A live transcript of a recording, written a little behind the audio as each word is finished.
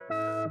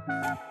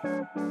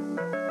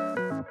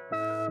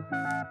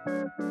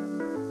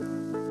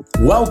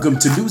Welcome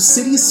to New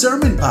City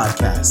Sermon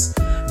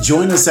Podcast.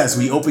 Join us as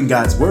we open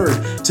God's Word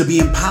to be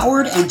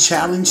empowered and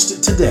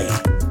challenged today.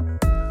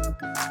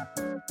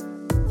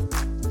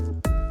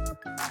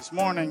 This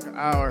morning,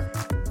 our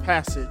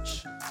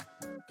passage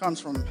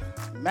comes from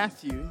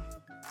Matthew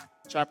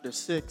chapter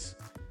 6,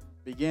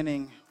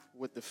 beginning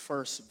with the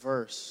first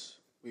verse.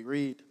 We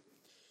read,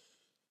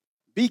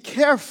 "Be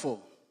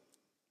careful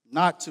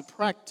not to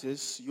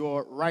practice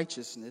your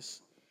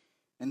righteousness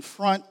in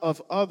front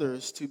of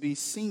others to be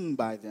seen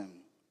by them.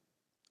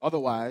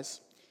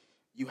 Otherwise,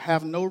 you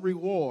have no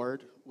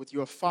reward with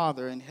your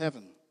Father in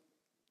heaven.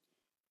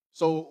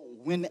 So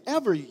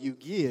whenever you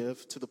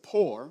give to the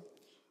poor,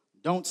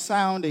 don't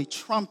sound a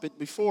trumpet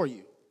before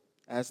you,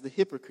 as the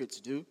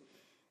hypocrites do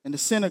in the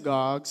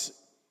synagogues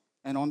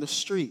and on the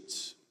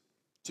streets,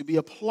 to be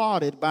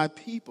applauded by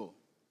people.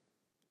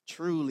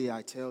 Truly,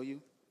 I tell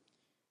you,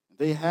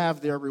 they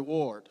have their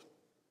reward.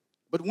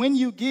 But when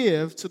you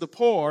give to the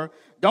poor,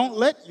 don't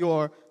let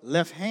your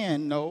left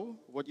hand know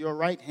what your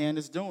right hand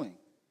is doing,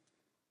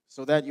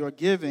 so that your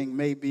giving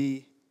may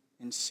be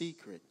in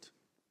secret.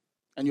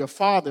 And your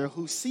Father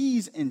who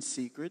sees in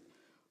secret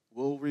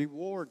will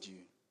reward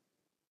you.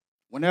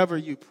 Whenever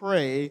you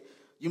pray,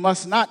 you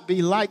must not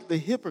be like the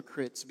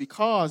hypocrites,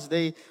 because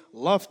they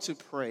love to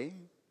pray,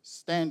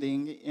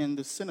 standing in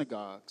the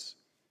synagogues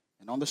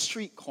and on the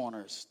street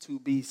corners to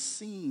be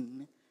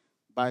seen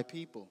by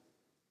people.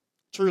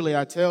 Truly,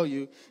 I tell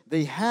you,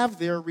 they have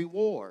their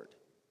reward.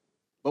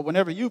 But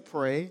whenever you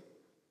pray,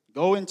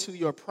 go into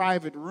your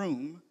private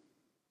room,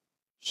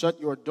 shut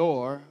your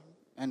door,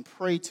 and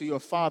pray to your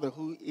Father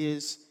who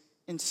is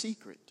in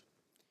secret.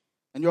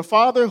 And your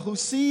Father who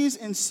sees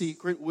in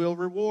secret will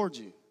reward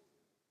you.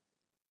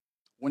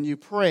 When you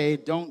pray,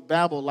 don't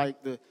babble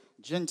like the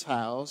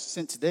Gentiles,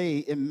 since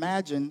they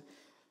imagine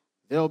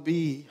they'll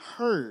be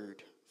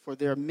heard for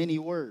their many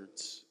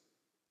words.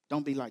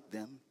 Don't be like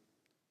them,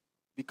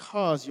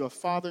 because your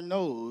Father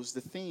knows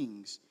the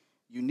things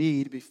you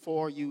need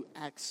before you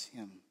ask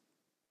Him.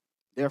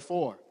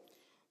 Therefore,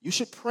 you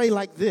should pray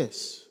like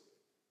this: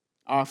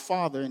 Our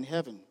Father in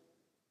heaven,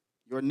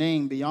 your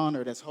name be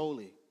honored as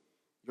holy.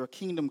 Your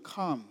kingdom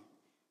come,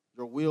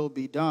 your will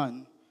be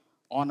done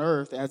on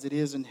earth as it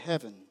is in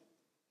heaven.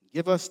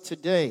 Give us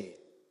today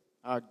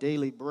our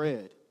daily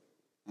bread,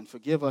 and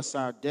forgive us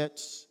our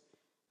debts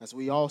as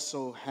we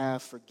also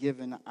have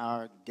forgiven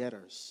our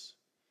debtors.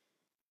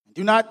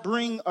 Do not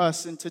bring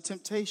us into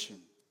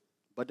temptation,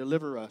 but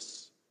deliver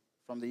us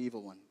from the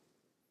evil one.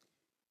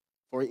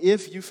 For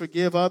if you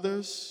forgive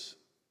others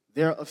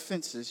their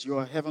offenses,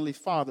 your heavenly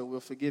Father will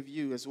forgive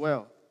you as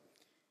well.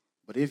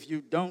 But if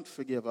you don't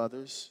forgive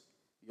others,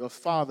 your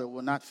Father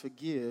will not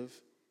forgive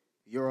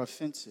your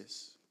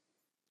offenses.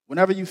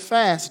 Whenever you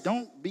fast,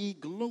 don't be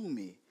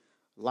gloomy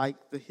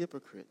like the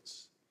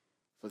hypocrites,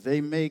 for they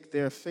make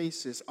their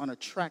faces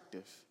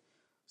unattractive,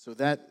 so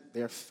that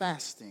their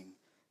fasting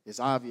is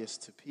obvious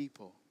to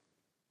people.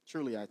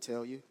 Truly, I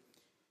tell you,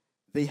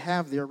 they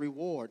have their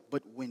reward.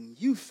 But when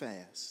you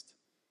fast,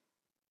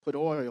 put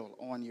oil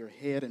on your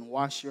head and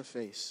wash your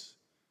face,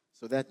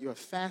 so that your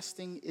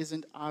fasting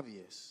isn't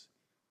obvious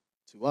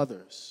to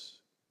others,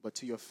 but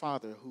to your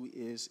Father who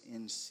is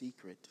in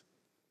secret.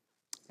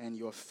 And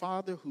your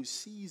Father who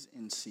sees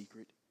in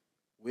secret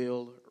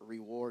will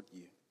reward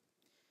you."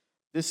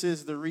 This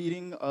is the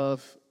reading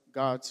of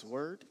God's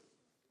Word.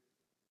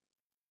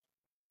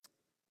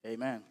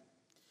 Amen.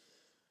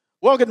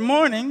 Well, good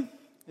morning.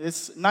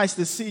 It's nice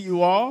to see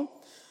you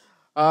all.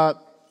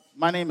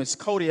 My name is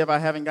Cody, if I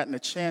haven't gotten a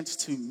chance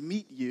to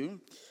meet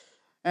you.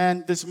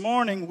 And this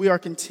morning, we are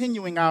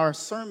continuing our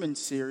sermon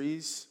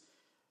series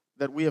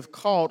that we have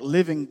called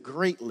Living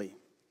Greatly.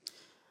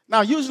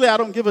 Now, usually I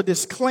don't give a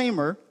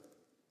disclaimer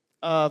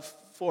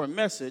for a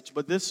message,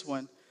 but this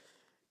one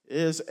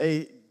is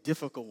a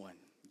difficult one.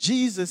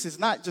 Jesus is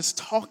not just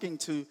talking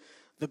to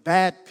the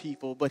bad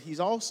people, but he's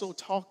also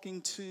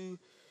talking to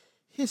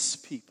his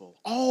people.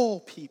 All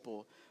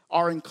people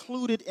are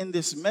included in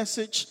this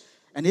message,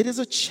 and it is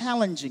a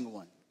challenging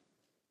one.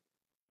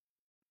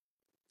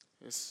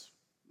 As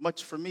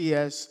much for me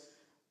as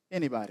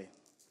anybody.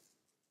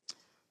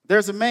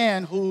 There's a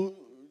man who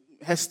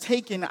has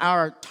taken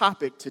our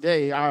topic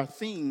today, our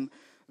theme,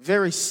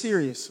 very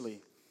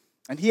seriously.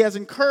 And he has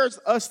encouraged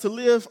us to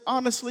live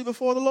honestly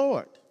before the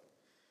Lord.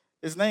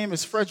 His name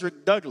is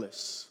Frederick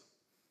Douglass.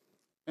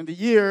 In the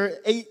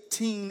year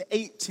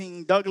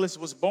 1818, Douglass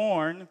was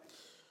born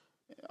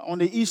on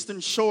the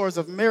eastern shores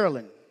of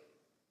Maryland.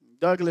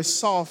 Douglass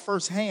saw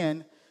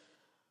firsthand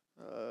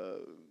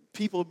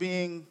people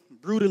being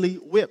brutally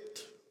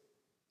whipped,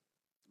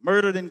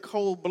 murdered in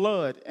cold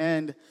blood,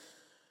 and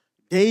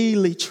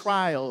daily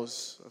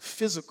trials of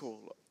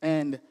physical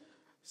and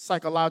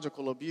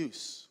psychological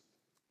abuse.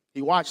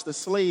 He watched the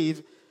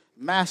slave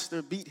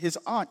master beat his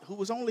aunt, who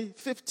was only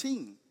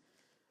 15,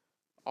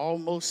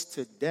 almost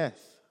to death.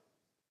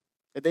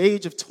 At the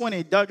age of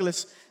 20,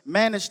 Douglass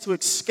managed to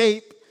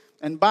escape,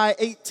 and by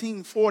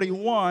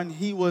 1841,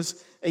 he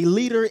was a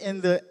leader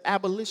in the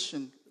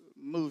abolition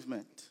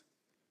movement.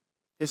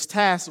 His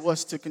task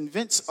was to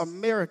convince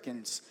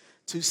Americans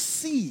to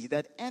see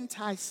that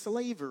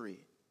anti-slavery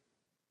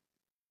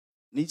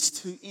needs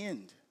to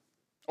end,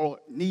 or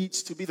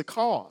needs to be the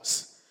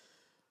cause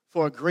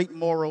for a great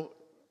moral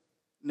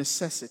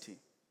necessity.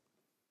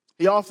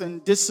 He often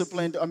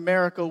disciplined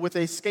America with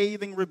a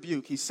scathing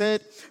rebuke. He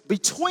said,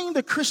 between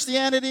the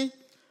Christianity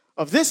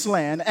of this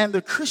land and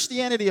the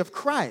Christianity of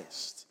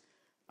Christ,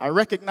 I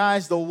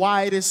recognize the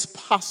widest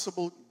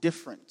possible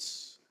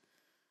difference.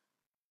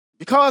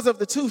 Because of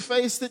the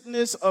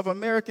two-facedness of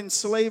American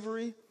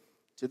slavery,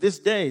 to this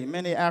day,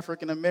 many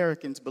African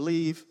Americans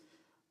believe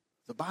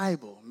the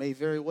Bible may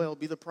very well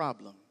be the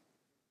problem.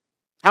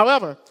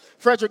 However,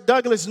 Frederick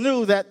Douglass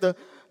knew that the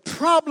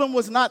problem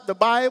was not the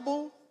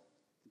Bible,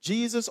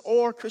 Jesus,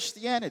 or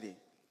Christianity.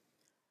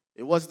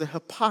 It was the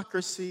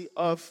hypocrisy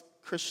of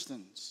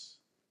Christians.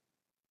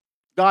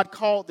 God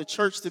called the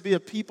church to be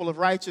a people of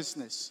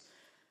righteousness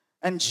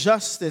and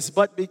justice,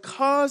 but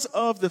because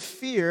of the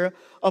fear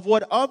of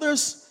what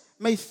others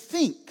may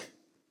think,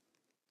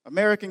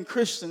 American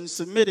Christians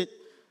submitted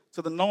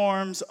to the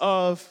norms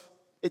of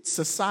its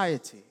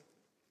society.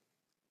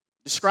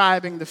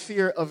 Describing the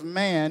fear of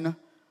man,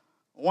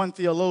 one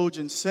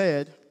theologian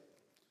said,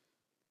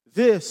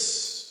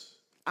 this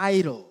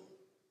idol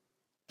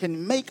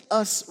can make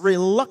us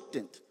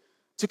reluctant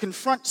to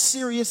confront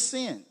serious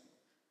sin.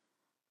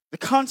 The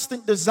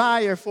constant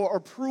desire for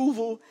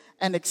approval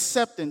and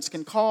acceptance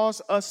can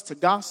cause us to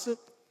gossip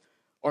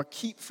or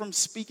keep from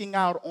speaking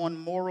out on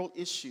moral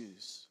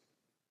issues.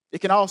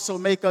 It can also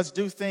make us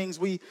do things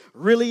we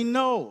really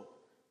know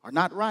are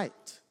not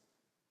right,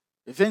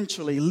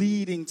 eventually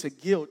leading to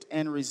guilt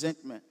and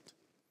resentment.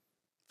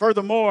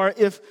 Furthermore,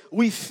 if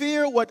we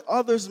fear what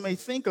others may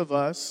think of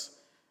us,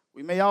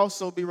 we may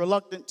also be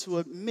reluctant to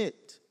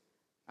admit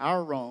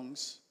our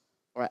wrongs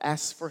or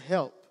ask for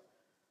help,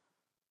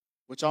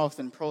 which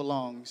often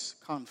prolongs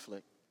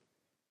conflict.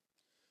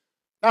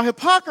 Now,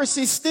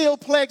 hypocrisy still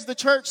plagues the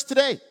church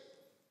today.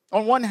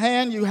 On one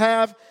hand, you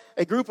have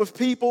a group of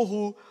people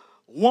who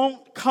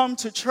won't come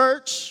to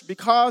church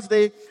because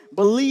they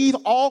believe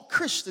all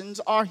Christians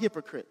are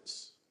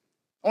hypocrites.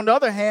 On the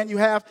other hand, you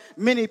have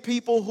many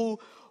people who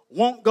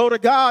won't go to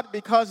God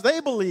because they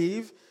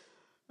believe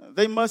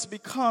they must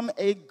become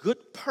a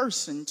good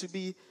person to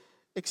be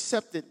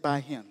accepted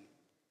by Him.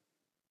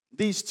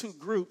 These two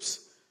groups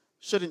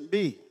shouldn't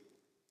be.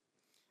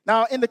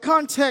 Now, in the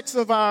context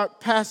of our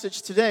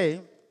passage today,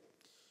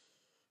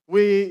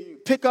 we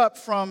pick up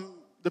from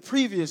the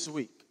previous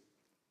week,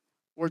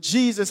 where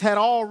Jesus had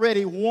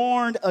already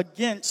warned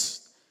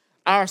against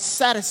our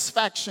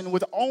satisfaction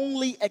with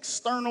only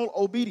external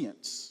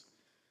obedience.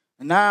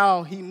 And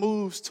now he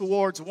moves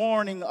towards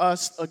warning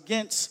us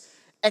against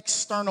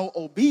external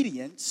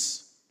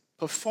obedience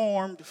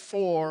performed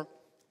for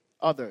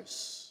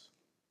others.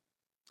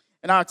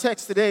 In our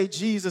text today,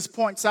 Jesus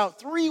points out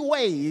three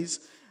ways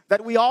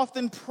that we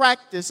often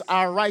practice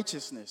our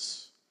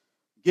righteousness: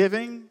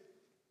 giving,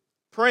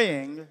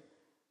 praying,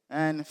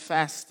 and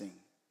fasting.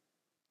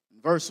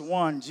 In verse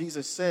 1,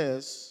 Jesus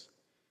says,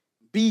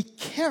 be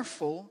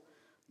careful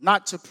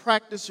not to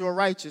practice your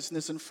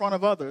righteousness in front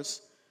of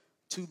others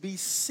to be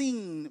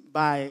seen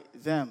by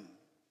them.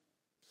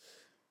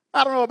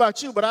 I don't know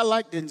about you, but I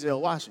like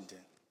Denzel Washington.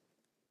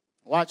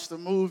 I watched the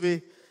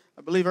movie,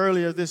 I believe,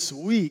 earlier this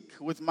week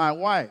with my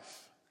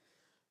wife.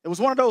 It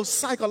was one of those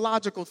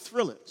psychological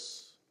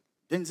thrillers.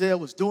 Denzel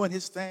was doing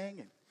his thing,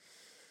 and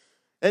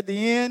at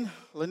the end,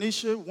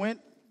 Lanisha went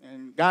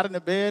and got in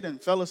the bed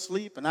and fell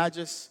asleep, and I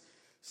just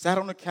sat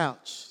on the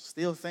couch,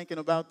 still thinking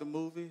about the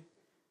movie,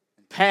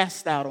 and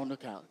passed out on the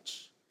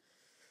couch.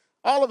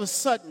 All of a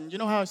sudden, you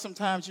know how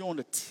sometimes you're on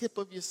the tip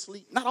of your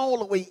sleep? Not all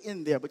the way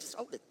in there, but just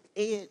on the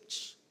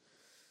edge.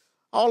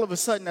 All of a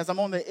sudden, as I'm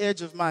on the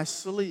edge of my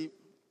sleep,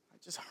 I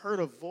just heard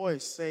a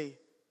voice say,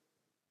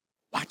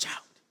 watch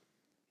out.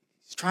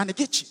 He's trying to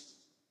get you.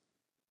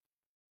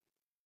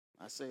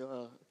 I say,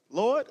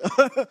 Lord,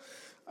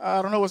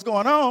 I don't know what's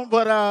going on,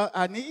 but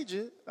I need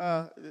you.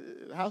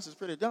 The house is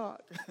pretty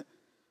dark.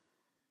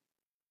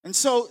 And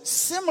so,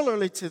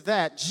 similarly to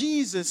that,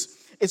 Jesus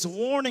is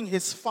warning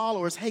his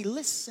followers, hey,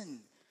 listen,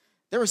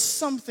 there is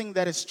something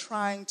that is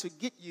trying to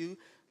get you.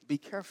 Be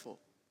careful.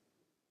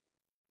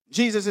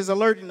 Jesus is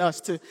alerting us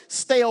to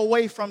stay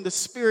away from the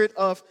spirit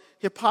of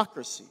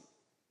hypocrisy.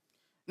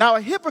 Now,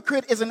 a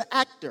hypocrite is an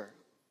actor,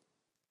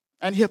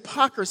 and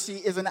hypocrisy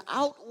is an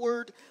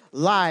outward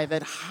lie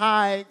that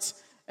hides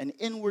an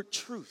inward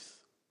truth.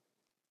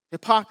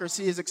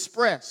 Hypocrisy is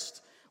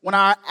expressed when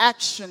our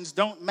actions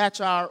don't match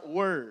our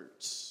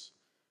words.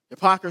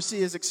 Hypocrisy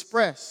is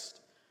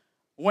expressed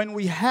when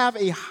we have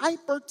a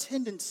hyper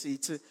tendency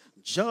to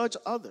judge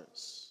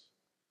others.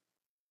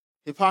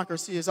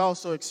 Hypocrisy is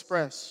also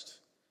expressed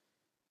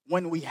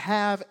when we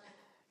have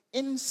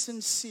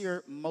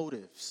insincere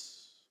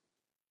motives.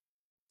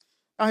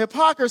 Now,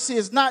 hypocrisy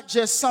is not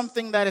just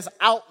something that is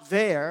out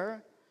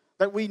there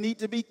that we need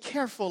to be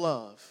careful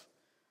of,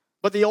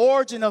 but the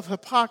origin of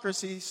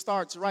hypocrisy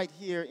starts right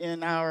here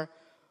in our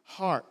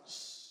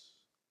hearts.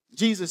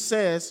 Jesus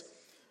says,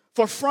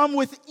 for from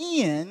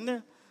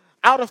within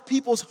Out of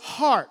people's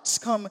hearts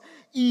come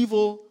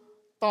evil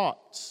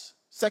thoughts,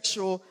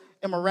 sexual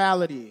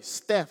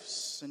immoralities,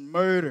 thefts and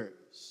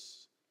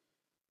murders,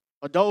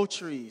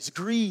 adulteries,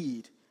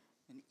 greed,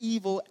 and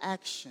evil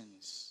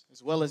actions,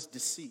 as well as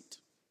deceit.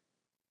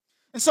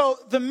 And so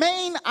the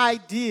main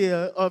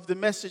idea of the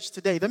message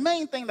today, the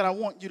main thing that I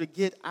want you to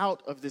get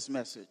out of this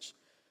message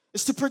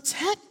is to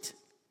protect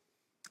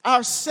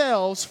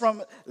ourselves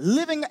from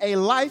living a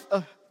life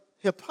of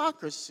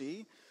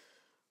hypocrisy.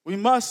 We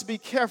must be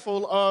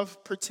careful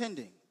of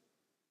pretending.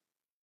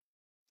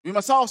 We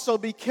must also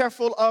be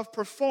careful of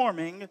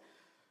performing,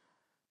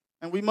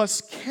 and we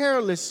must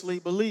carelessly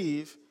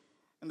believe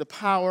in the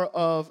power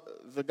of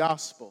the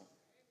gospel.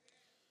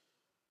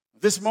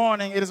 This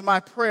morning, it is my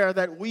prayer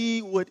that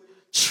we would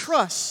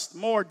trust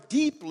more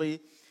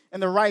deeply in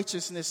the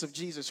righteousness of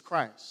Jesus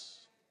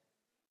Christ.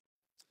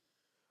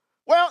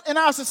 Well, in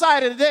our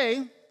society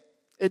today,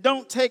 it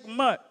don't take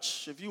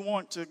much if you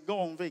want to go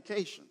on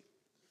vacation.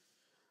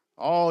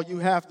 All you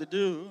have to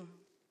do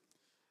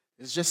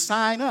is just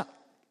sign up.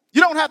 You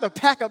don't have to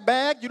pack a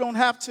bag. You don't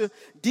have to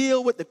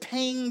deal with the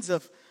pains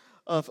of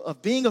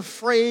being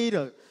afraid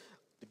to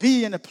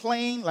be in a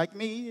plane like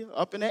me,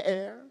 up in the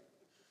air.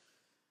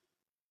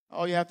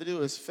 All you have to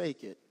do is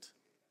fake it.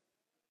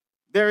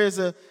 There is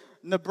a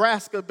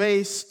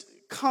Nebraska-based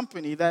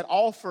company that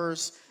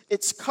offers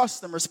its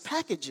customers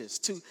packages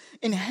to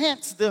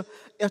enhance the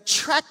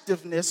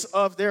attractiveness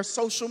of their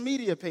social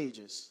media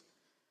pages.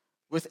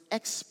 With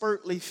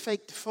expertly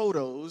faked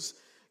photos,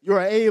 you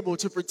are able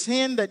to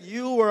pretend that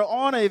you were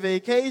on a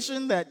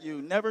vacation that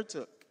you never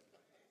took.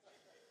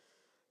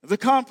 The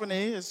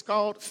company is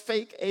called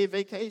Fake a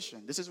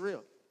Vacation. This is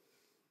real.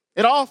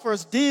 It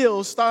offers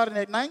deals starting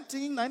at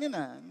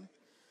 $19.99.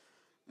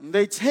 And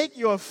they take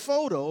your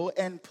photo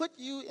and put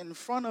you in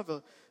front of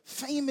a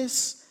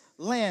famous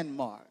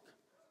landmark.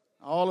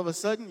 All of a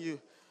sudden, you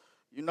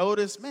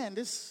notice, man,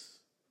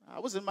 I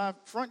was in my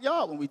front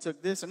yard when we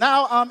took this, and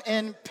now I'm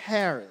in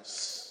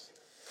Paris.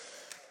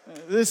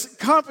 This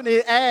company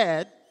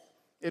ad,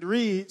 it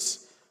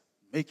reads,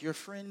 make your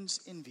friends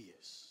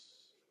envious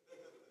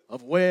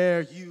of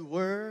where you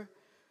were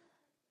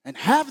and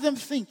have them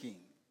thinking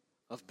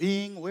of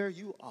being where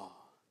you are.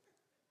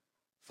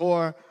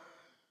 For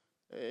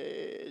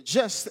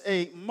just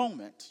a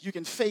moment, you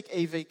can fake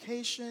a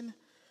vacation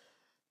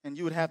and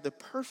you would have the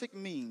perfect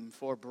meme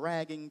for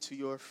bragging to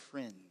your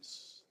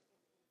friends.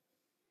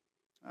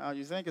 Now,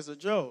 you think it's a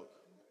joke.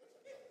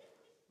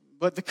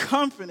 But the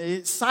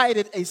company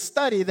cited a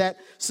study that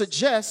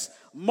suggests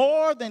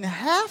more than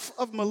half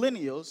of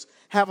millennials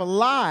have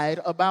lied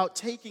about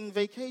taking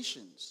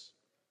vacations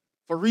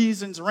for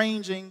reasons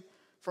ranging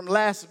from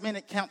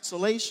last-minute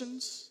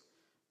cancellations,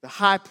 the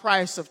high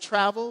price of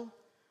travel,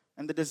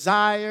 and the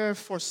desire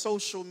for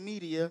social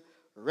media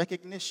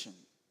recognition.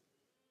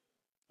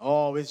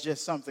 Oh, it's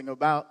just something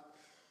about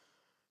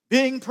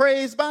being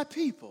praised by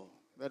people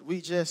that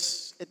we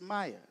just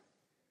admire.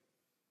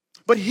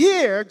 But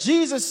here,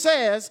 Jesus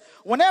says,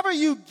 whenever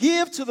you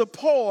give to the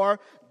poor,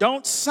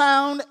 don't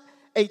sound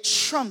a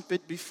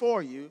trumpet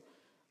before you,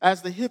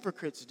 as the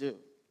hypocrites do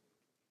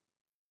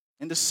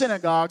in the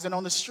synagogues and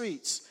on the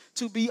streets,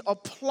 to be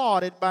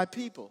applauded by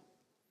people.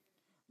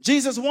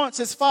 Jesus wants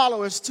his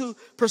followers to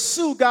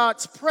pursue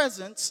God's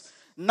presence,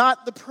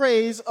 not the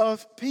praise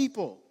of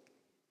people.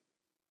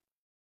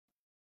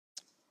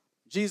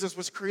 Jesus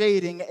was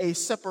creating a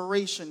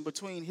separation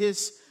between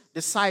his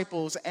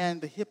disciples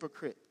and the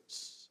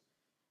hypocrites,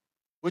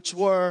 which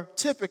were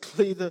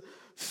typically the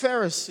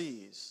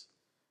Pharisees.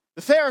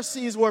 The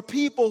Pharisees were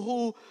people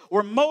who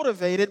were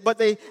motivated, but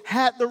they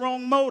had the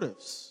wrong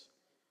motives.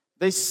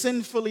 They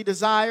sinfully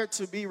desired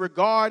to be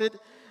regarded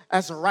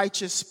as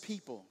righteous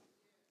people.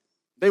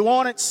 They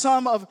wanted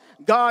some of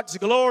God's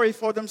glory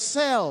for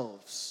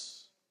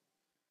themselves.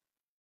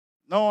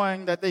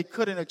 Knowing that they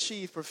couldn't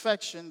achieve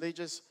perfection, they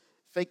just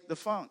faked the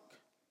funk.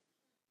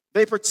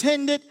 They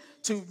pretended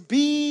to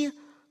be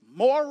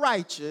more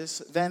righteous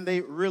than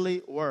they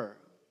really were.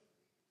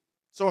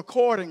 So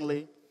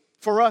accordingly,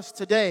 for us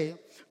today,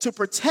 to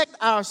protect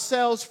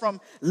ourselves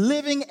from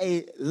living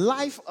a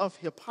life of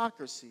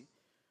hypocrisy,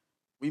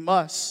 we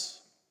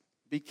must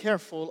be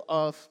careful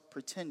of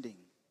pretending.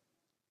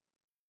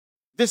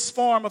 This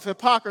form of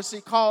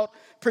hypocrisy called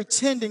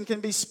pretending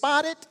can be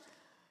spotted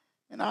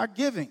in our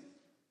giving.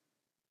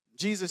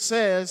 Jesus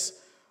says,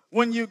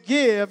 when you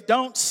give,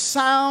 don't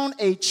sound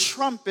a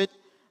trumpet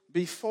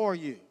before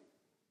you.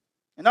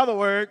 In other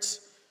words,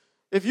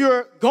 if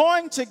you're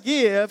going to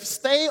give,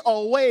 stay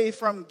away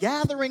from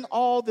gathering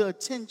all the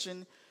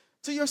attention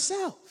to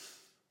yourself.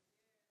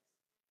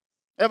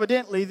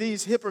 Evidently,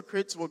 these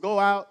hypocrites will go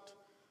out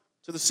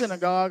to the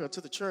synagogue or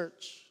to the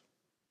church,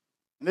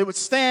 and they would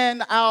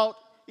stand out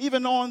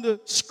even on the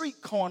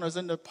street corners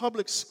in the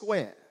public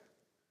square.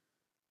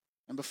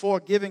 And before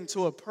giving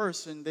to a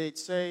person, they'd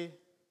say,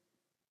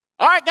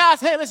 all right, guys,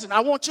 hey, listen,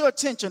 I want your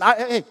attention.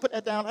 Hey, put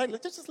that down. Hey,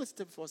 just listen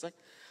to me for a second.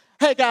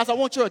 Hey, guys, I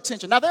want your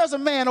attention. Now, there's a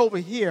man over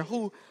here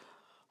who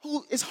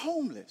is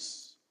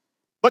homeless.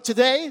 But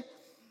today,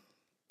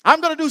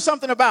 I'm going to do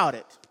something about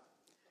it.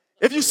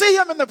 If you see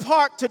him in the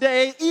park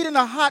today eating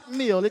a hot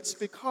meal, it's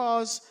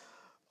because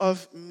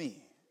of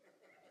me.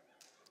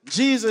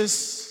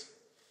 Jesus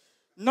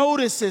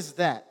notices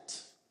that.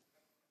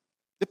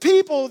 The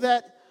people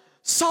that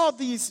saw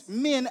these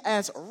men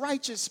as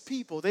righteous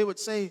people, they would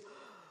say,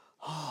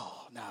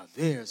 oh, now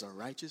there's a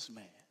righteous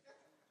man.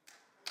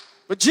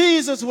 But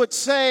Jesus would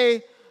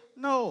say,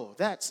 no,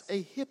 that's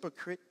a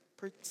hypocrite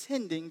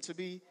pretending to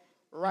be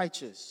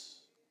righteous.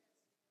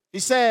 He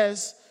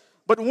says,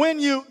 but when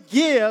you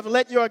give,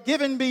 let your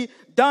giving be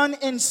done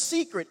in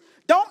secret.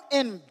 Don't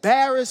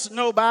embarrass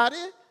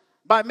nobody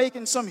by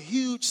making some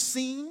huge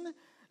scene.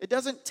 It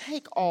doesn't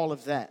take all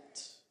of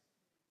that.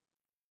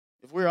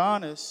 If we're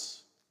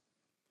honest,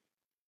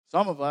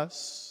 some of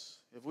us,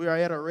 if we are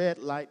at a red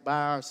light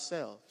by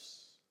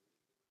ourselves,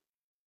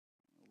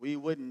 we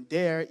wouldn't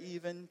dare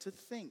even to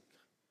think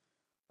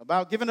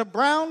about giving a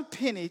brown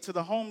penny to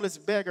the homeless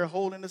beggar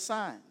holding the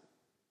sign.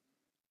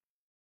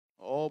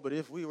 Oh, but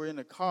if we were in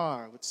a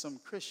car with some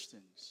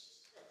Christians,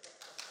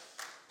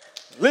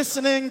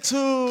 listening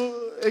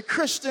to a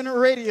Christian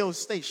radio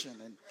station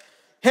and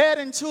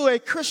heading to a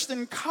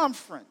Christian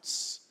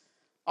conference,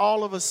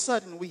 all of a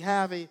sudden we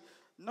have a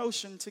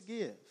notion to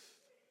give.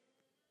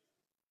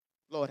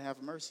 Lord,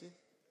 have mercy.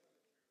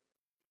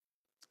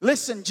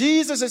 Listen,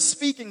 Jesus is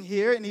speaking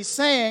here, and he's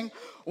saying,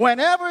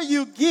 whenever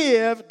you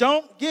give,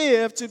 don't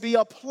give to be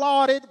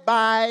applauded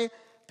by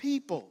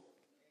people.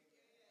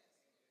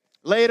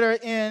 Later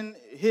in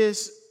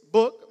his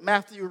book,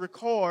 Matthew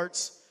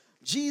records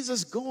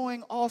Jesus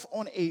going off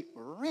on a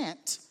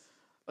rant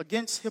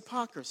against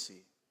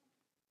hypocrisy.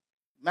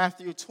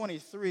 Matthew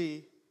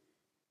 23,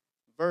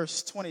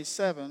 verse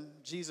 27,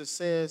 Jesus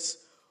says,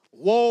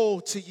 woe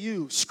to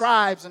you,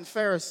 scribes and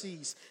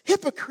Pharisees,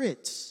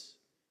 hypocrites!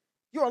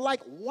 You are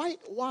like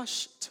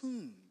whitewashed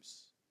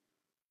tombs,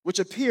 which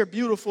appear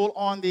beautiful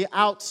on the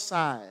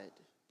outside,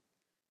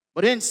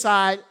 but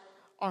inside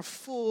are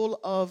full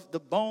of the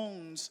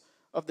bones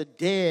of the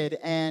dead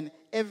and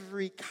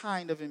every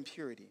kind of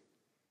impurity.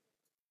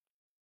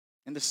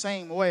 In the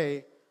same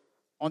way,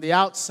 on the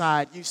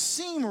outside, you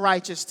seem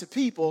righteous to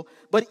people,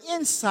 but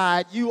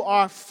inside you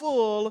are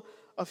full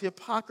of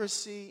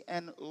hypocrisy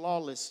and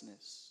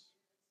lawlessness.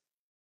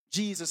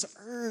 Jesus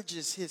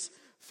urges his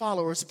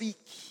followers, be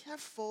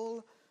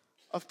careful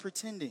of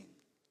pretending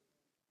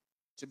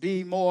to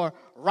be more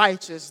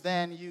righteous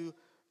than you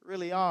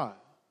really are.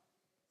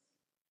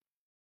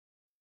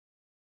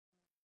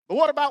 But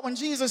what about when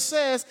Jesus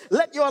says,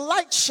 let your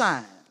light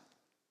shine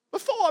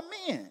before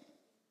men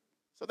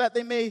so that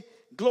they may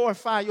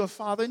glorify your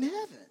Father in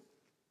heaven?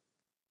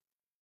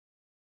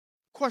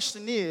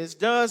 Question is,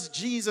 does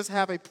Jesus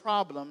have a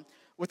problem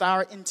with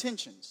our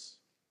intentions?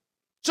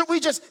 Should we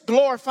just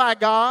glorify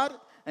God,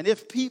 and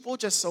if people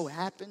just so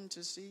happen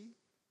to see,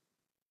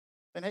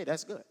 then hey,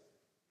 that's good?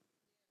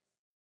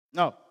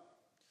 No.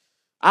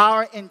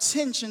 Our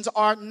intentions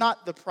are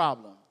not the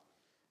problem.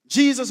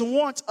 Jesus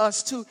wants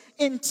us to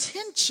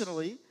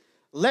intentionally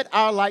let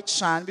our light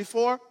shine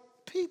before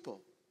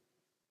people.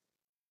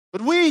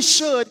 But we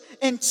should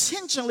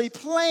intentionally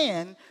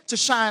plan to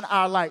shine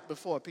our light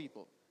before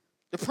people.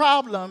 The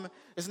problem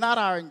is not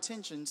our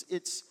intentions,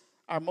 it's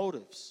our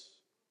motives.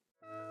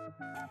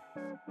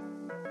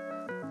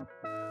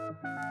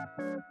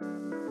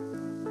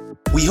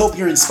 We hope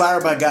you're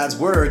inspired by God's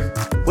word.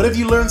 What have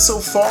you learned so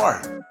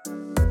far?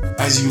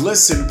 As you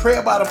listen, pray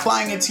about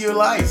applying it to your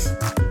life.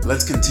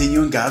 Let's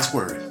continue in God's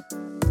word.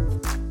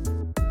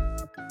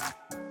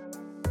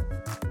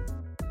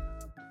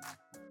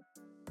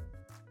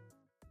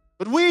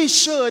 But we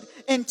should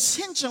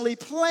intentionally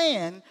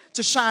plan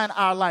to shine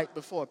our light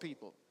before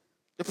people.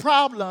 The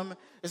problem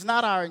is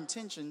not our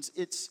intentions,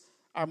 it's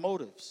our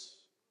motives.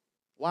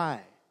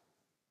 Why?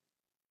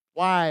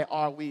 Why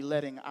are we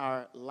letting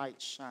our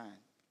light shine?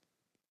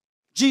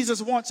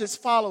 Jesus wants his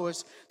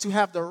followers to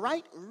have the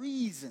right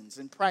reasons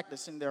in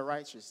practicing their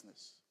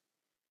righteousness.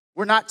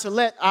 We're not to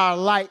let our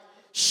light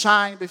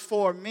shine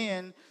before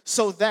men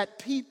so that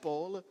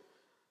people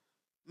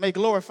may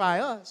glorify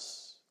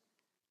us,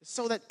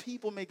 so that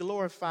people may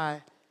glorify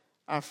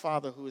our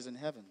Father who is in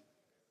heaven.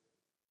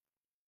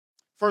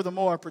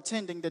 Furthermore,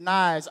 pretending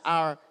denies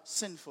our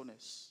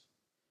sinfulness.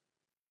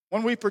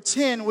 When we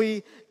pretend,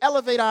 we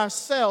elevate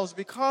ourselves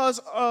because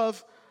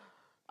of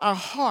our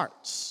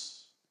hearts.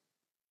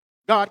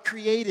 God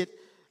created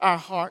our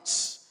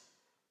hearts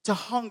to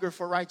hunger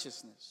for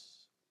righteousness.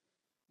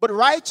 But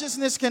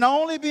righteousness can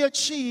only be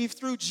achieved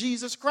through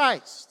Jesus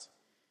Christ.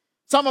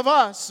 Some of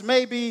us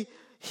may be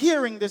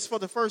hearing this for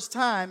the first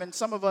time, and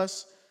some of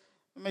us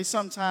may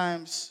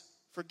sometimes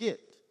forget.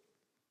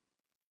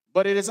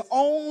 But it is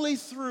only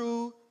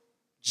through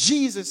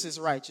Jesus'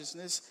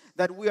 righteousness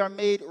that we are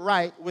made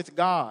right with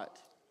God.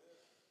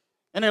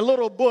 In a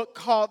little book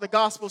called The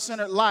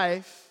Gospel-Centered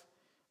Life,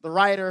 the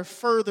writer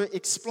further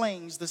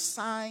explains the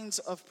signs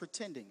of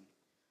pretending.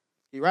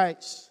 He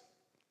writes,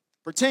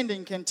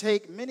 pretending can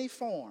take many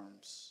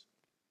forms.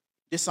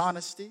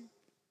 Dishonesty,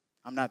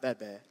 I'm not that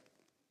bad.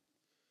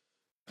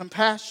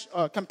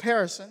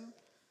 Comparison,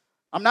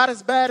 I'm not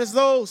as bad as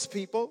those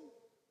people.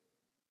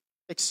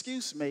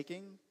 excuse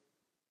making,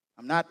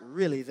 I'm not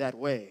really that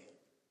way,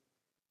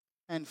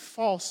 and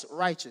false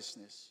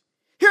righteousness.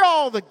 Here are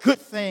all the good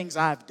things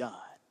I've done.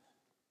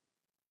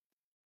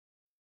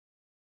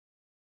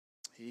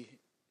 He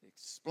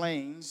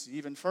explains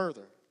even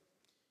further.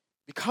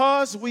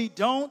 Because we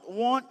don't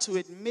want to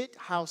admit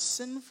how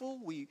sinful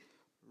we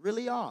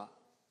really are,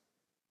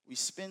 we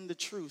spin the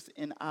truth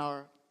in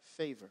our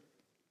favor.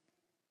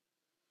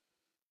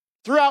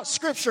 Throughout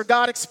Scripture,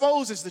 God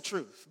exposes the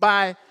truth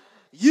by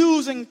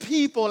using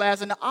people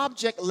as an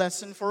object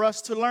lesson for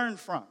us to learn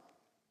from.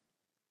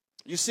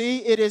 You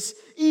see, it is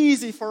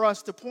easy for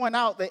us to point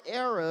out the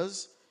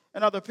errors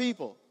in other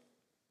people.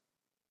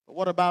 But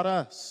what about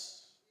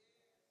us?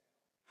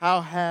 How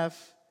have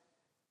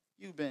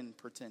you been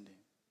pretending?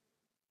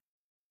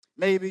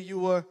 Maybe you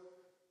were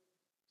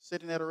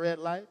sitting at a red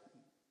light.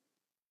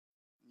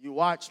 You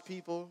watched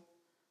people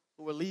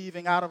who were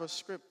leaving out of a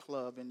strip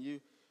club, and you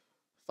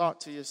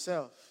thought to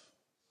yourself,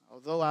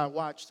 although I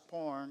watched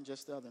porn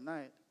just the other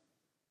night,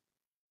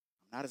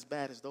 I'm not as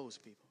bad as those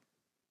people.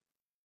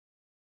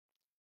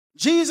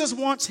 Jesus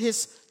wants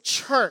his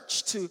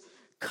church to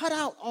cut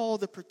out all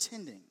the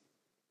pretending.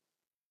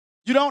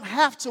 You don't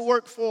have to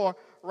work for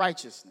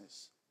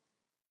righteousness.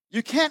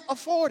 You can't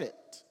afford it.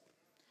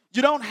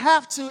 You don't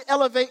have to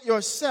elevate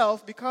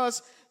yourself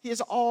because he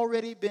has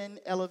already been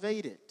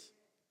elevated.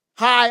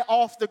 High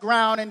off the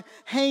ground and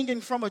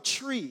hanging from a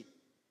tree,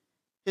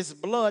 his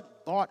blood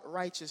bought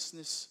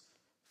righteousness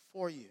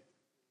for you.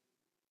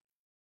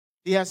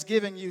 He has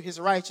given you his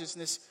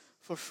righteousness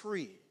for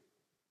free.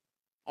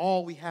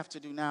 All we have to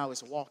do now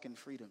is walk in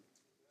freedom.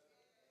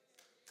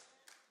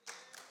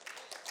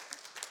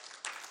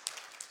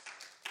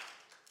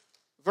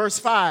 Verse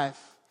 5.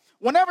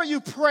 Whenever you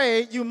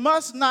pray, you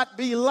must not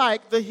be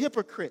like the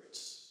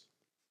hypocrites,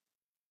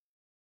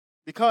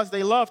 because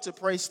they love to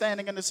pray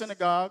standing in the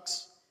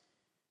synagogues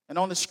and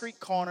on the street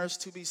corners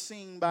to be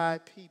seen by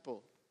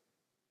people.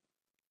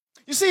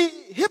 You see,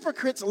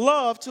 hypocrites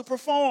love to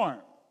perform.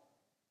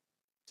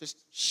 To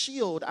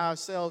shield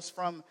ourselves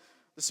from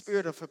the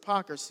spirit of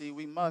hypocrisy,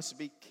 we must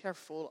be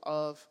careful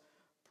of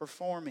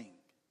performing.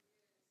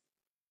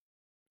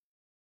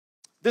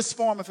 This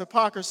form of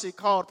hypocrisy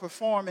called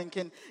performing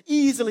can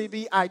easily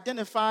be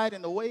identified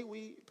in the way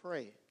we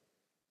pray.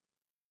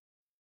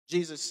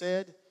 Jesus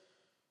said,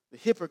 the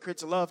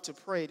hypocrites love to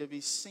pray to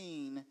be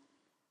seen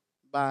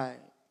by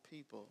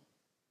people.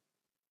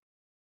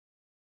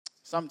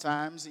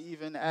 Sometimes,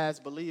 even as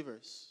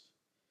believers,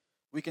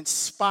 we can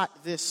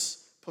spot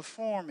this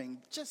performing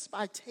just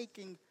by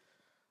taking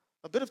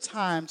a bit of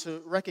time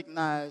to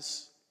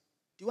recognize,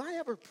 do I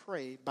ever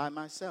pray by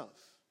myself?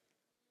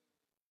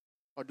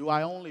 Or do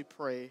I only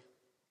pray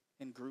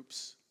in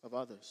groups of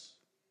others?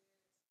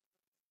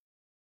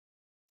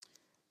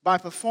 By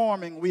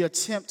performing, we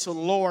attempt to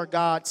lower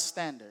God's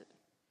standard.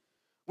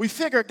 We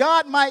figure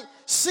God might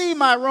see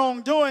my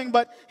wrongdoing,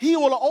 but he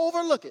will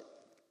overlook it.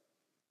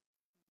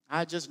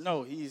 I just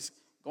know he's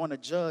going to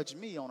judge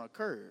me on a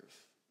curve.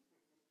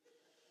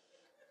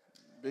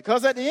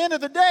 Because at the end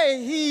of the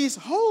day, he's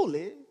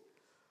holy,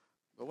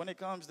 but when it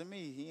comes to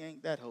me, he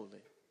ain't that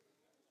holy.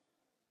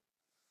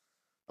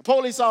 A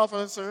police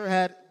officer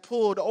had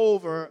pulled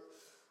over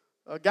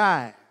a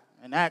guy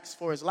and asked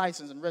for his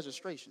license and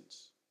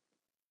registrations.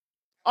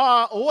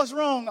 What's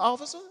wrong,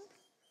 officer?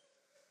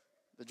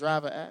 The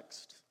driver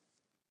asked.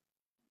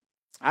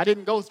 I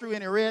didn't go through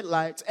any red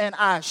lights, and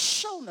I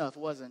sure enough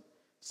wasn't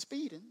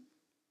speeding.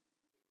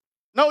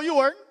 No, you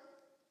weren't,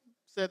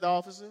 said the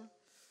officer.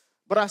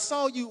 But I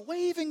saw you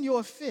waving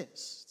your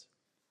fist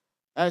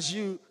as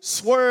you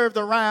swerved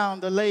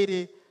around the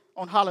lady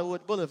on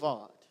Hollywood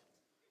Boulevard.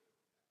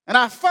 And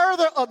I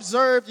further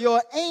observed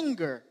your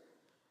anger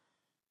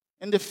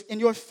in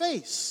your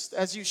face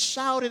as you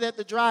shouted at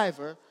the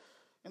driver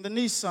in the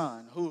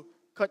Nissan who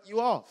cut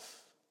you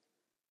off.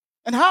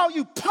 And how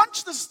you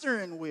punched the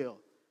steering wheel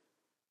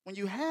when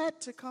you had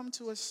to come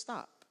to a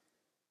stop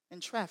in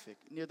traffic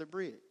near the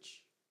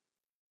bridge.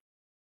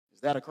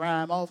 Is that a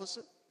crime,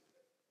 officer?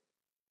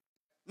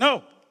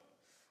 No.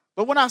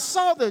 But when I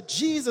saw the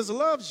Jesus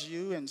loves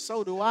you and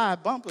so do I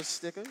bumper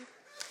sticker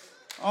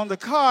on the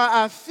car,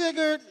 I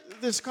figured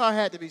this car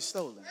had to be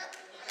stolen.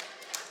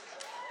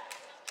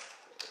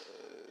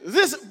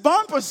 This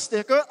bumper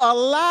sticker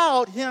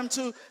allowed him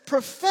to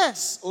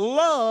profess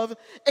love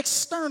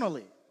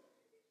externally,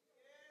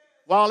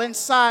 while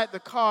inside the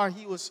car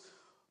he was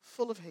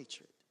full of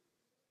hatred.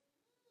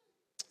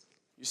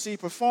 You see,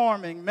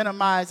 performing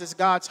minimizes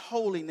God's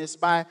holiness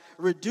by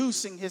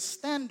reducing his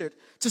standard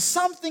to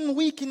something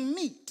we can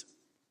meet,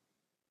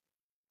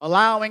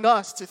 allowing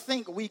us to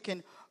think we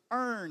can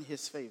earn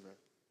his favor.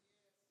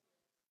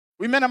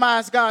 We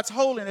minimize God's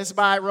holiness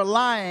by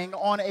relying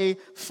on a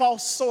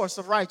false source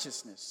of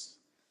righteousness.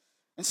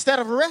 Instead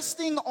of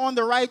resting on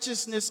the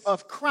righteousness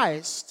of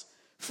Christ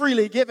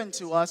freely given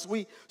to us,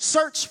 we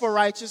search for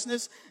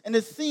righteousness in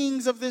the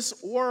things of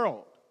this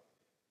world.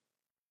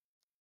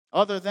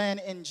 Other than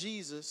in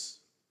Jesus,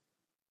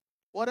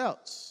 what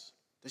else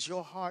does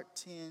your heart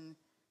tend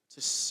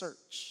to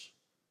search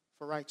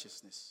for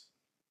righteousness?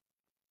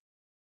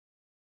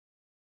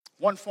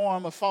 One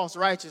form of false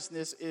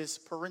righteousness is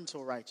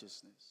parental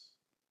righteousness.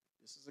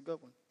 This is a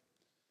good one.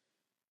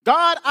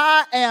 God,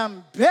 I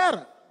am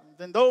better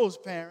than those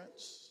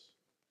parents.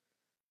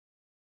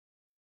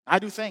 I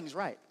do things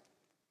right.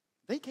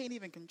 They can't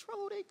even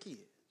control their kids.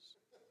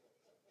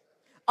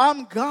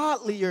 I'm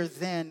godlier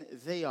than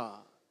they are.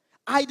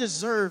 I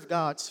deserve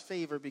God's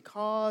favor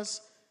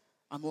because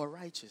I'm more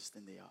righteous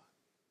than they are.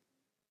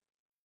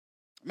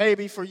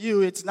 Maybe for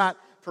you it's not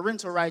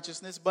parental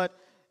righteousness, but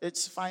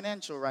it's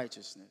financial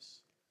righteousness.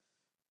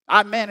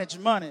 I manage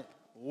money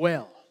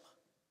well,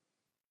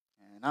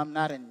 and I'm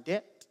not in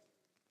debt.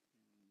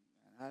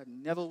 I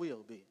never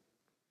will be.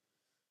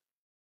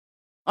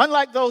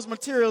 Unlike those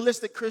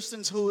materialistic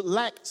Christians who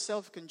lack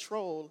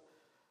self-control,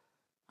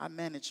 I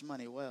manage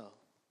money well.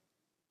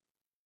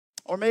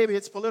 Or maybe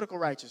it's political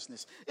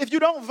righteousness. If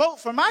you don't vote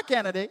for my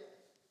candidate,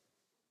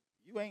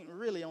 you ain't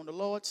really on the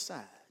Lord's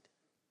side.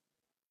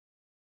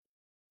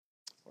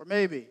 Or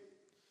maybe,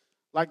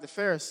 like the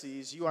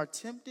Pharisees, you are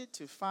tempted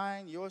to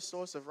find your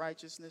source of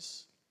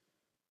righteousness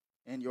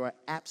in your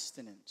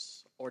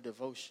abstinence or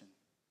devotion.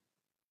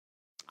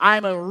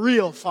 I'm a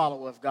real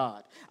follower of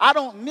God. I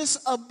don't miss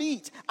a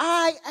beat.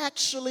 I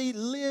actually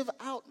live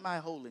out my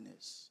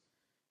holiness.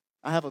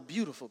 I have a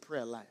beautiful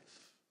prayer life,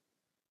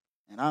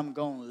 and I'm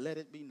going to let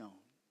it be known.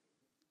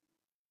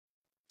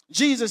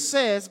 Jesus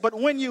says, but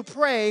when you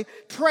pray,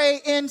 pray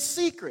in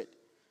secret.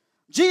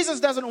 Jesus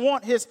doesn't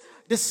want his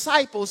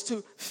disciples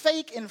to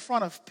fake in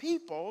front of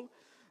people,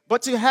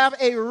 but to have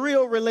a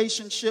real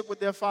relationship with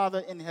their Father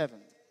in heaven.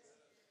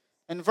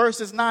 In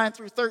verses 9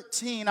 through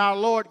 13, our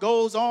Lord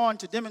goes on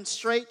to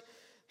demonstrate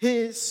to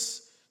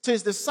his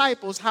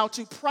disciples how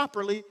to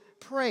properly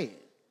pray.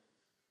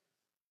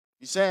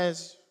 He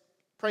says,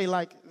 pray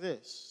like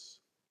this: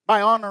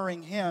 by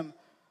honoring him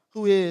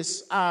who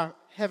is our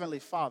heavenly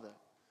Father,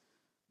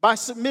 by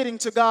submitting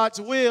to God's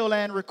will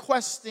and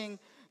requesting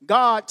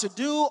God to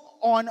do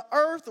on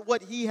earth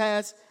what he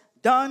has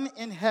done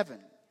in heaven,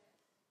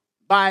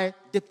 by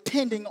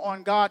depending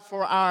on God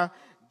for our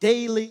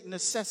daily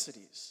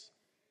necessities.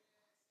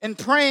 In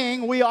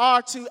praying, we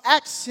are to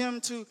ask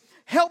him to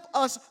help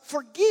us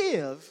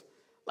forgive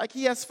like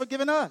he has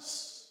forgiven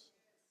us.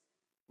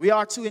 We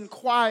are to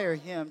inquire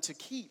him to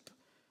keep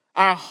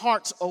our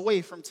hearts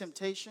away from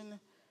temptation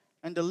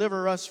and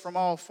deliver us from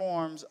all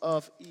forms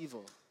of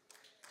evil.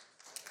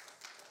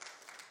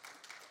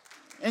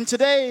 In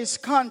today's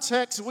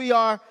context, we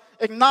are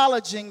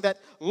acknowledging that,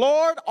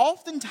 Lord,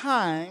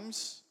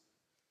 oftentimes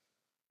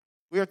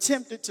we are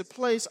tempted to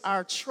place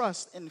our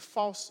trust in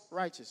false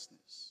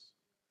righteousness.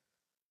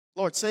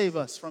 Lord, save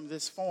us from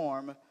this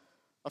form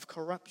of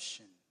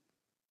corruption.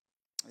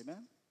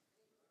 Amen.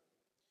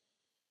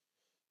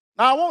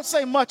 Now, I won't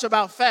say much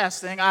about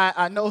fasting.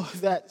 I know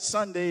that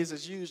Sundays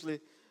is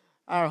usually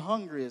our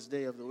hungriest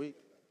day of the week.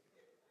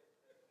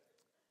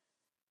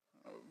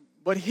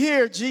 But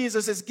here,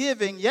 Jesus is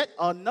giving yet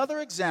another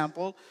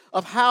example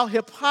of how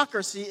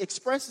hypocrisy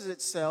expresses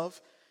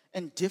itself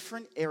in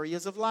different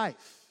areas of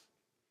life.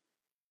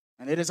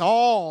 And it is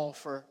all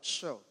for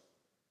show.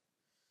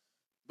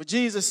 But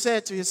Jesus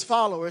said to his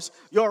followers,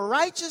 your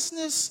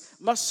righteousness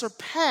must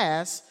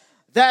surpass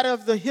that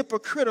of the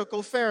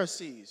hypocritical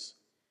Pharisees.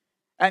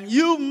 And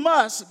you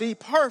must be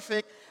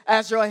perfect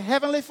as your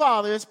heavenly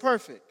Father is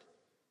perfect.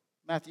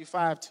 Matthew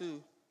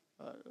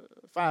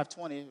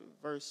 5:20,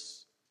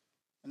 verse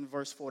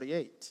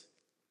 48.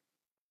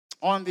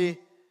 On the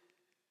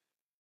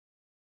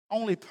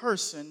only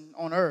person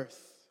on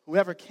earth who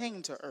ever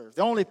came to earth,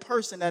 the only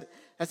person that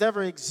has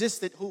ever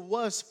existed who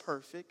was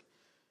perfect,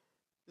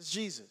 is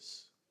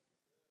Jesus.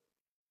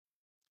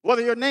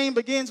 Whether your name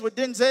begins with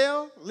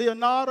Denzel,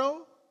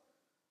 Leonardo,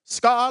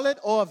 Scarlett,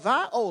 or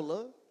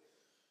Viola,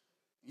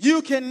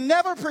 you can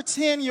never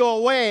pretend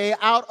your way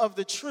out of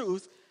the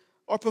truth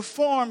or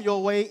perform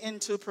your way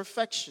into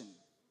perfection.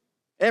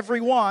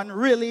 Everyone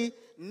really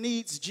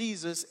needs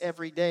Jesus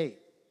every day.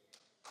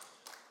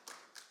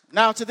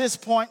 Now, to this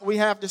point, we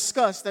have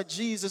discussed that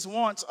Jesus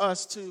wants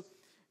us to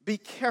be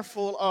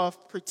careful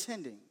of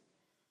pretending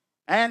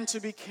and to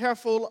be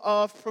careful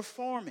of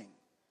performing.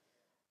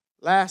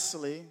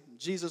 Lastly,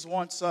 Jesus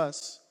wants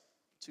us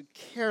to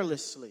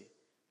carelessly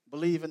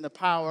believe in the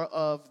power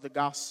of the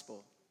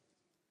gospel.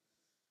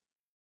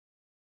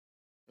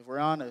 If we're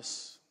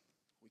honest,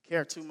 we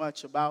care too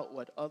much about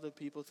what other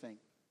people think,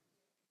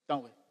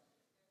 don't we?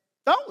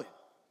 Don't we?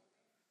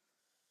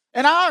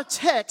 In our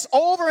text,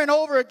 over and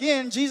over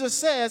again, Jesus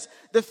says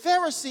the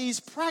Pharisees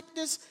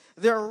practice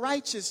their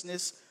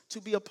righteousness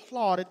to be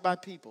applauded by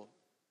people.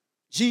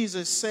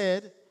 Jesus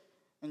said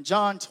in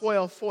John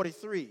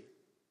 12:43,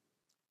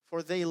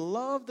 for they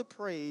love the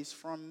praise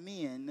from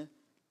men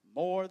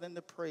more than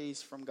the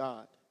praise from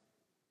God.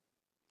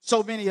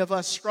 So many of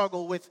us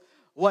struggle with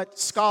what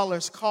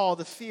scholars call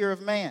the fear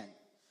of man.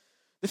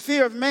 The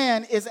fear of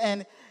man is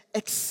an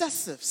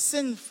excessive,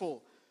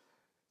 sinful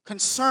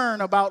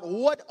concern about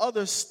what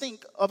others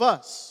think of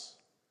us.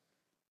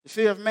 The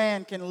fear of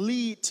man can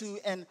lead to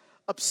an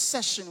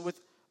obsession with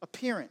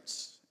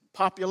appearance,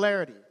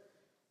 popularity,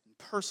 and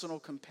personal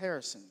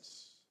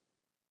comparisons.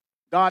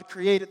 God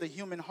created the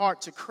human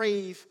heart to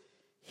crave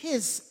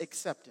his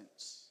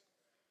acceptance.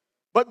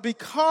 But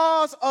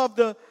because of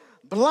the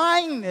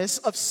blindness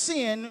of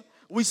sin,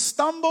 we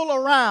stumble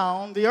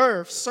around the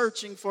earth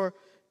searching for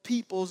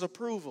people's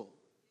approval.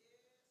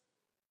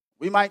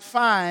 We might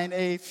find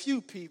a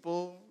few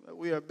people that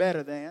we are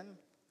better than,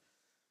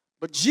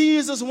 but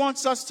Jesus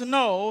wants us to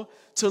know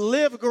to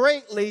live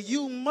greatly,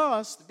 you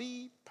must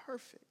be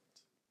perfect.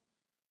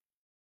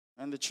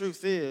 And the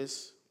truth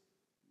is,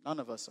 none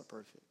of us are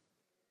perfect.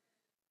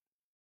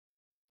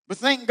 But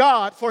thank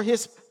God for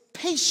his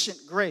patient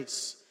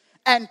grace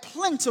and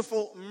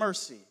plentiful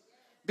mercy.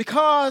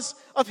 Because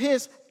of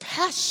his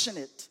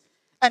passionate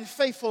and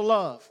faithful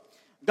love,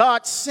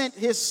 God sent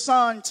his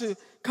Son to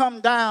come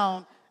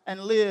down and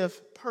live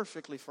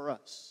perfectly for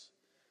us.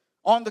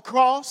 On the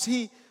cross,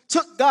 he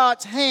took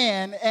God's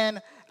hand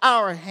and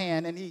our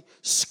hand, and he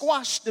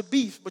squashed the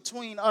beef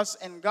between us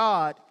and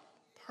God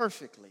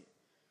perfectly.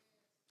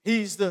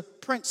 He's the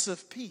Prince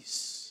of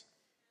Peace.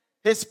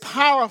 His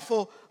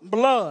powerful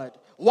blood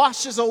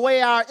washes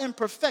away our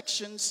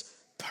imperfections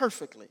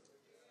perfectly.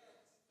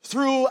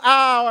 Through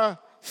our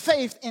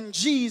faith in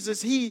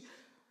Jesus, he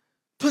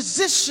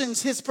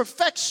positions his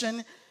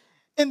perfection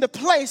in the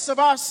place of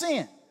our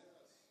sin.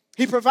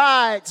 He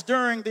provides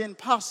during the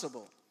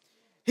impossible.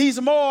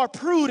 He's more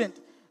prudent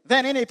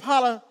than any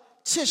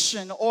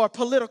politician or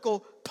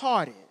political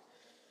party.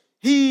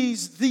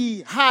 He's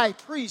the high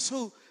priest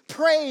who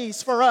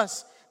prays for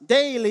us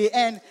daily,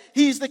 and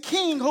he's the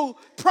king who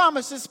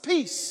promises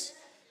peace.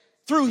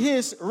 Through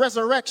his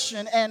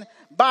resurrection and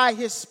by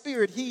his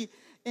Spirit, he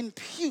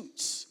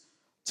imputes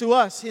to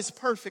us his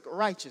perfect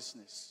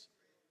righteousness.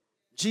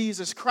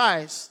 Jesus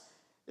Christ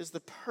is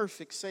the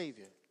perfect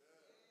Savior.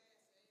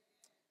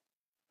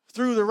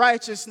 Through the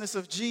righteousness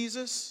of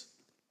Jesus,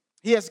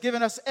 he has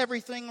given us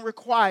everything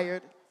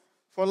required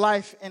for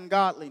life and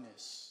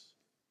godliness.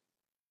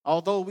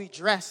 Although we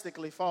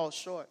drastically fall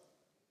short,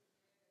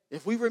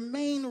 if we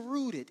remain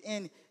rooted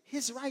in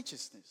his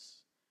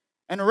righteousness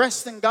and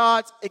rest in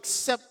God's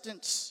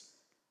acceptance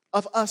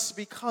of us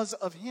because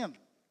of him,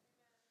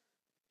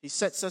 he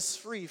sets us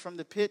free from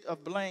the pit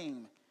of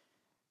blame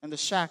and the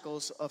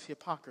shackles of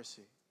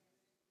hypocrisy.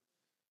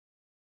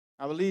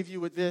 I will leave you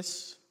with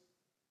this.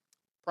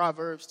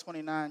 Proverbs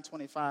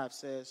 29:25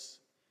 says,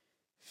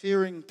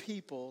 fearing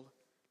people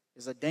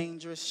is a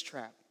dangerous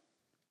trap,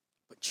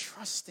 but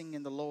trusting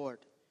in the Lord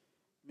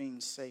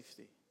means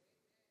safety.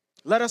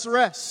 Let us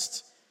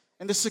rest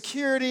in the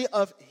security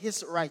of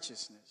his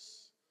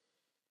righteousness.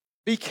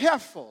 Be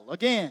careful,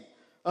 again,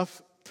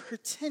 of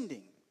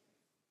pretending,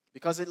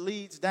 because it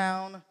leads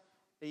down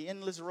the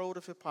endless road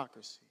of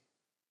hypocrisy.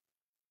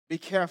 Be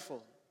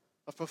careful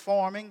of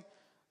performing,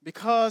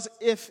 because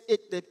if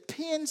it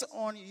depends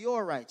on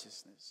your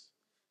righteousness,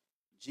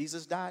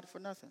 Jesus died for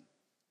nothing.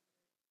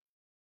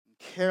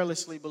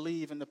 Carelessly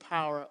believe in the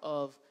power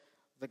of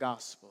the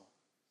gospel.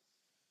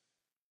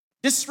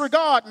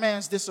 Disregard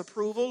man's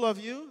disapproval of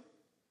you.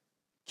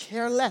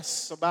 Care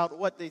less about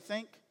what they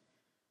think,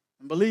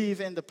 and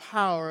believe in the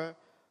power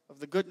of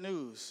the good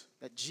news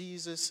that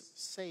Jesus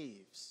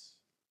saves.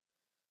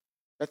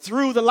 That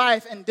through the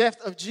life and death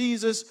of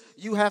Jesus,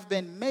 you have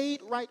been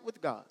made right with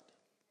God.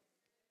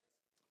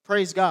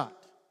 Praise God.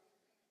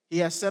 He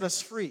has set us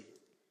free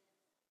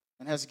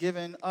and has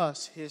given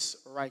us his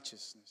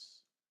righteousness.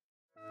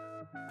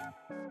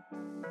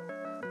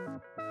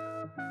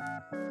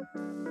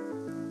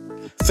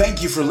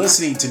 Thank you for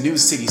listening to New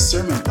City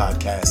Sermon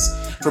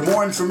Podcast. For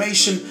more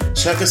information,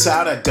 check us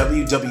out at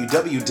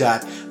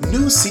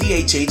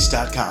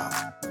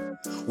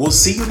www.newcityhh.com. We'll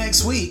see you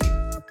next week.